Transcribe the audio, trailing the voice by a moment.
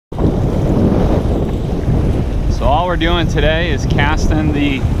we're doing today is casting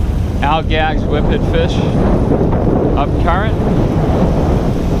the Algags whippet fish up current.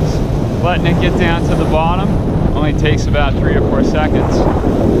 Just letting it get down to the bottom. Only takes about 3 or 4 seconds.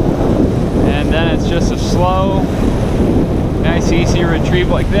 And then it's just a slow, nice easy retrieve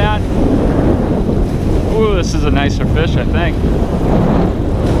like that. Ooh, this is a nicer fish, I think.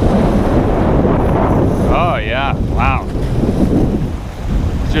 Oh yeah, wow.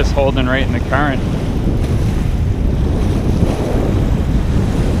 It's just holding right in the current.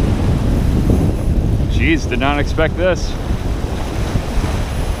 Jeez, did not expect this.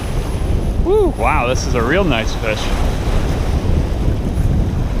 Woo, wow, this is a real nice fish.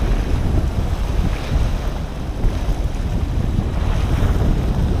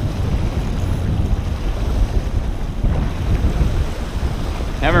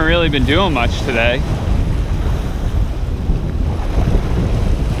 Haven't really been doing much today.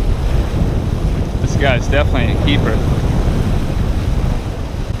 This guy's definitely a keeper.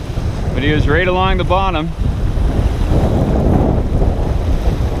 But he was right along the bottom.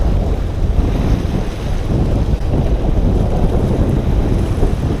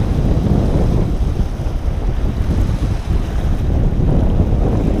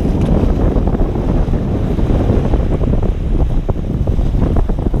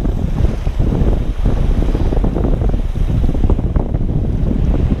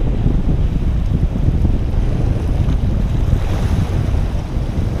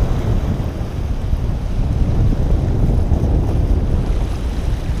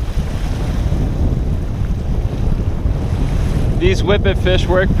 These whippet fish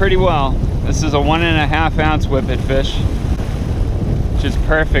work pretty well. This is a 1.5 ounce whippet fish, which is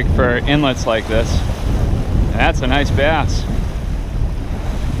perfect for inlets like this. And that's a nice bass.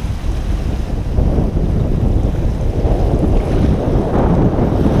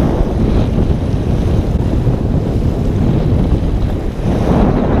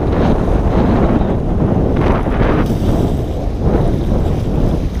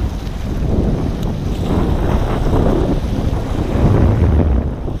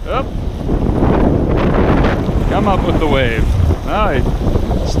 Come up with the wave.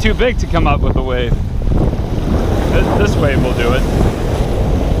 Oh, it's too big to come up with the wave. This wave will do it.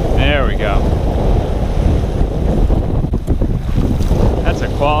 There we go. That's a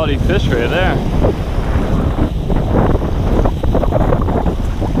quality fish right there.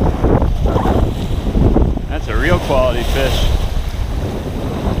 That's a real quality fish.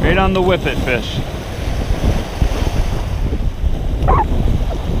 Right on the whippet fish.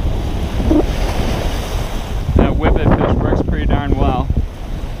 Whippet fish works pretty darn well.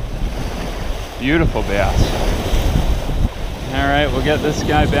 Beautiful bass. Alright, we'll get this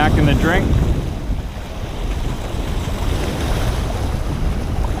guy back in the drink.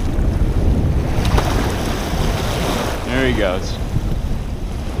 There he goes.